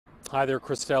Hi there,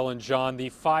 Christelle and John. The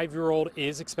 5-year-old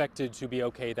is expected to be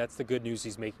okay. That's the good news.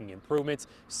 He's making improvements.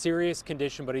 Serious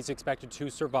condition, but he's expected to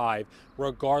survive.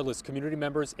 Regardless, community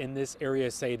members in this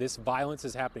area say this violence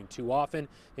is happening too often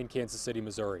in Kansas City,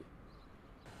 Missouri.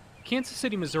 Kansas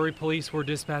City, Missouri police were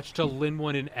dispatched to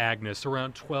Linwood and Agnes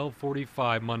around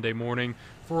 12:45 Monday morning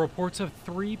for reports of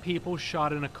 3 people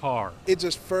shot in a car. It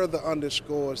just further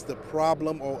underscores the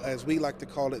problem, or as we like to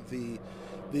call it, the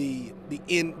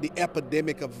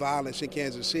epidemic of violence in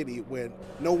Kansas City, where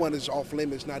no one is off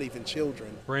limits, not even children.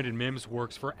 Brandon Mims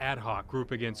works for AdHoc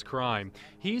Group Against Crime.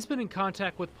 He's been in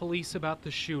contact with police about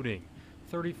the shooting.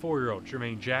 34-year-old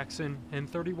Jermaine Jackson and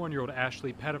 31-year-old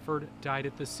Ashley Pettiford died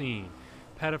at the scene.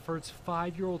 Pettiford's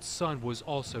 5-year-old son was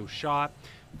also shot.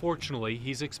 Fortunately,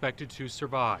 he's expected to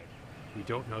survive. We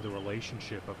don't know the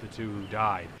relationship of the two who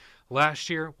died. Last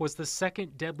year was the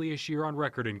second deadliest year on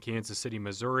record in Kansas City,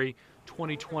 Missouri.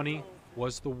 2020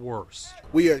 was the worst.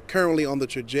 We are currently on the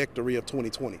trajectory of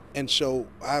 2020. And so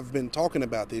I've been talking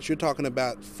about this. You're talking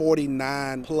about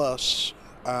 49 plus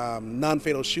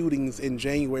non-fatal shootings in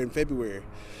January and February.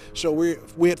 So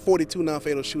we had 42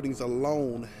 non-fatal shootings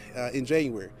alone in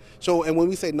January. So, and when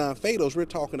we say non-fatals, we're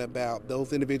talking about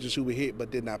those individuals who were hit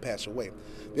but did not pass away.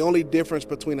 The only difference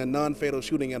between a non-fatal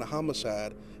shooting and a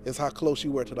homicide is how close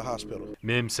you were to the hospital.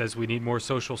 Mims says we need more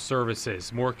social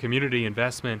services, more community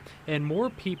investment, and more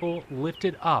people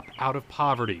lifted up out of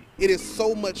poverty. It is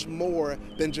so much more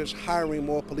than just hiring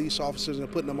more police officers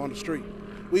and putting them on the street.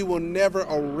 We will never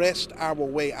arrest our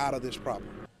way out of this problem.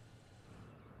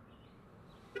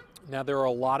 Now, there are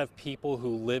a lot of people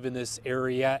who live in this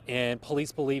area, and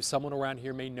police believe someone around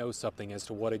here may know something as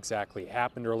to what exactly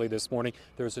happened early this morning.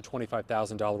 There's a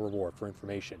 $25,000 reward for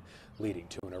information leading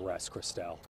to an arrest, Christelle.